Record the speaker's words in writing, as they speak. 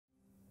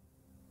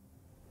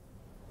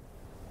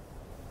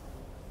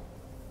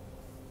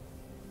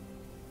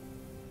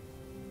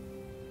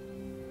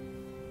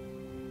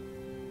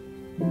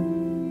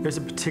There's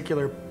a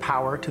particular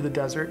power to the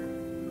desert.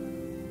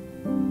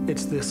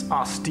 It's this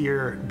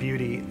austere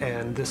beauty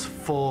and this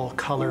full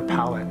color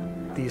palette.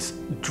 These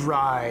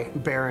dry,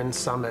 barren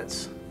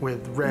summits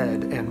with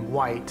red and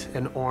white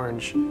and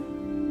orange.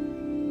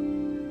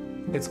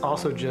 It's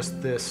also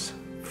just this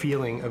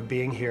feeling of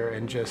being here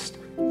and just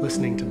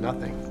listening to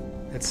nothing.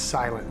 It's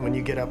silent. When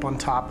you get up on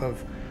top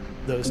of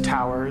those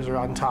towers or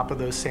on top of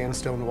those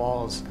sandstone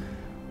walls,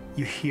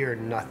 you hear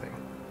nothing.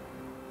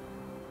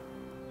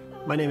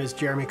 My name is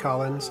Jeremy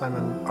Collins. I'm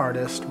an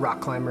artist, rock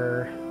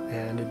climber,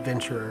 and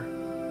adventurer.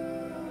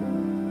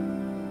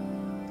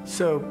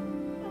 So,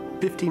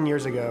 15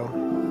 years ago,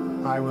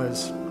 I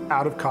was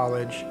out of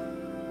college.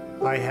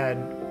 I had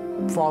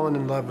fallen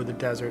in love with the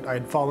desert. I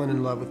had fallen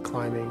in love with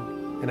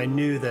climbing, and I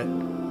knew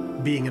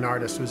that being an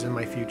artist was in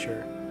my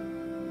future.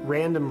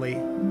 Randomly,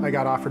 I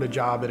got offered a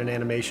job at an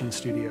animation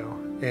studio,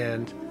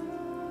 and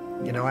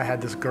I had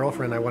this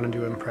girlfriend I wanted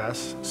to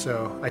impress,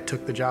 so I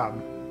took the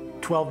job.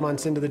 12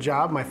 months into the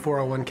job, my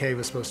 401k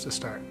was supposed to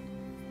start.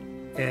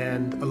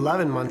 And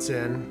 11 months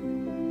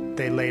in,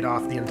 they laid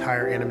off the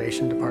entire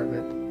animation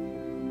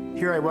department.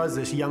 Here I was,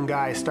 this young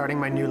guy starting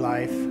my new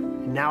life,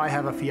 and now I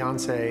have a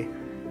fiance,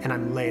 and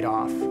I'm laid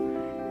off.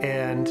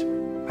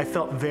 And I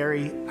felt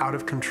very out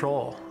of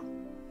control.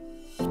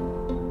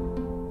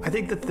 I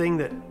think the thing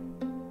that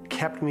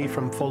kept me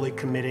from fully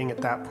committing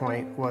at that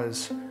point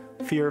was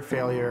fear of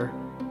failure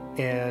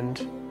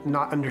and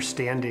not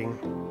understanding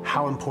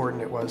how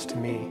important it was to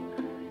me.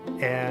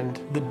 And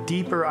the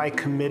deeper I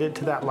committed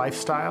to that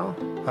lifestyle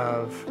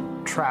of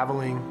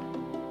traveling,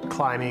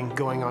 climbing,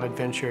 going on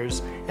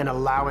adventures, and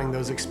allowing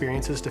those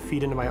experiences to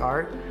feed into my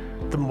art,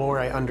 the more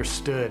I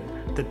understood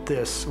that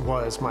this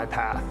was my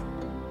path.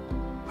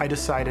 I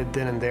decided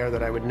then and there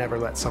that I would never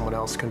let someone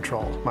else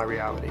control my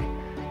reality.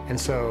 And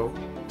so,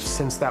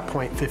 since that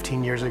point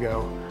 15 years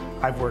ago,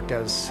 I've worked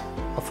as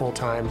a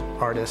full-time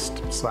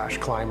artist /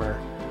 climber,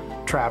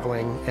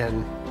 traveling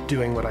and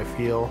doing what I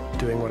feel,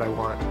 doing what I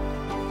want.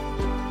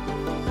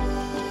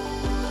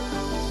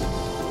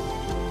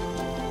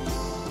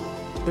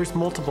 There's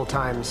multiple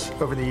times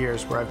over the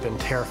years where I've been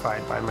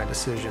terrified by my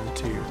decision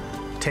to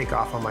take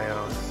off on my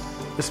own,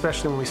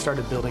 especially when we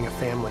started building a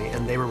family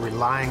and they were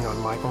relying on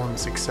my own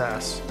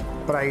success.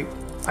 But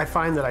I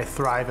find that I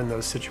thrive in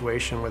those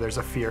situations where there's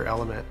a fear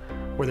element,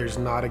 where there's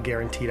not a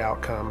guaranteed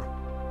outcome.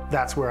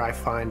 That's where I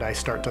find I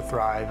start to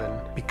thrive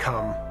and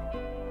become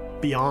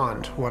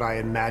beyond what I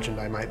imagined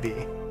I might be.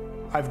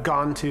 I've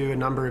gone to a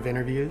number of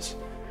interviews,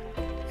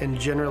 and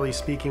generally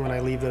speaking, when I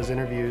leave those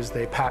interviews,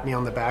 they pat me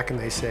on the back and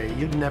they say,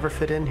 "You'd never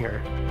fit in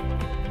here."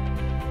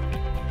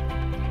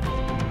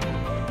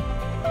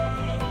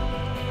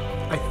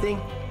 I think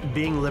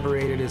being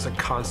liberated is a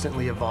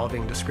constantly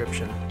evolving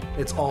description.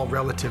 It's all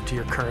relative to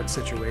your current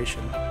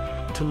situation.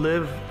 To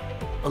live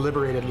a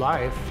liberated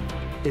life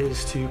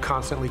is to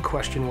constantly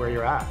question where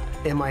you're at.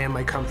 Am I in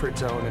my comfort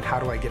zone, and how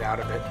do I get out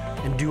of it?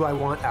 And do I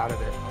want out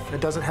of it?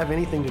 It doesn't have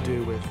anything to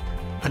do with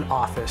an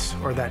office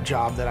or that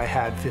job that I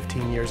had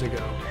 15 years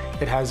ago.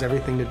 It has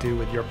everything to do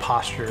with your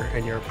posture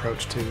and your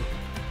approach to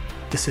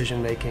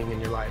decision making in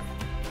your life.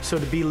 So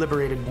to be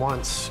liberated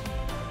once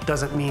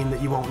doesn't mean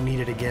that you won't need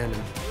it again in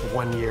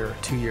 1 year,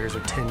 2 years,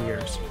 or 10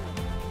 years.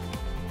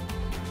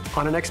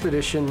 On an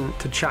expedition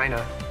to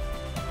China,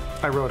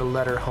 I wrote a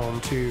letter home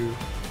to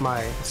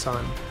my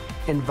son,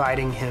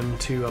 inviting him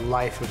to a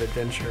life of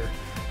adventure.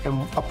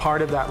 And a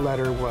part of that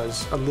letter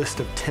was a list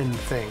of 10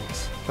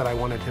 things that I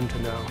wanted him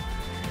to know.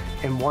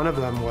 And one of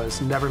them was,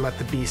 never let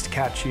the beast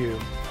catch you.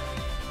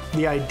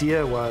 The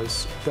idea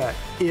was that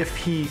if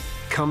he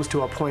comes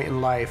to a point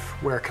in life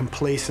where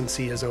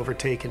complacency has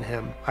overtaken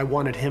him, I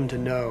wanted him to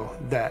know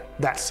that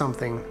that's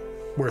something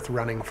worth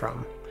running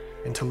from,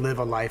 and to live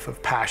a life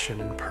of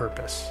passion and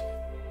purpose.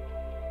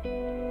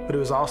 But it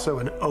was also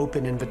an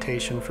open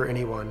invitation for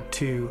anyone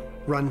to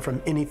run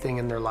from anything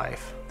in their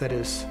life that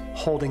is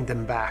holding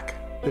them back,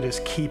 that is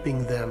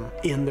keeping them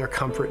in their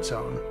comfort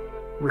zone,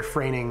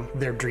 refraining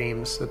their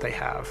dreams that they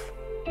have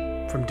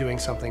from doing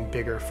something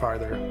bigger,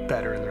 farther,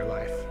 better in their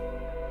life.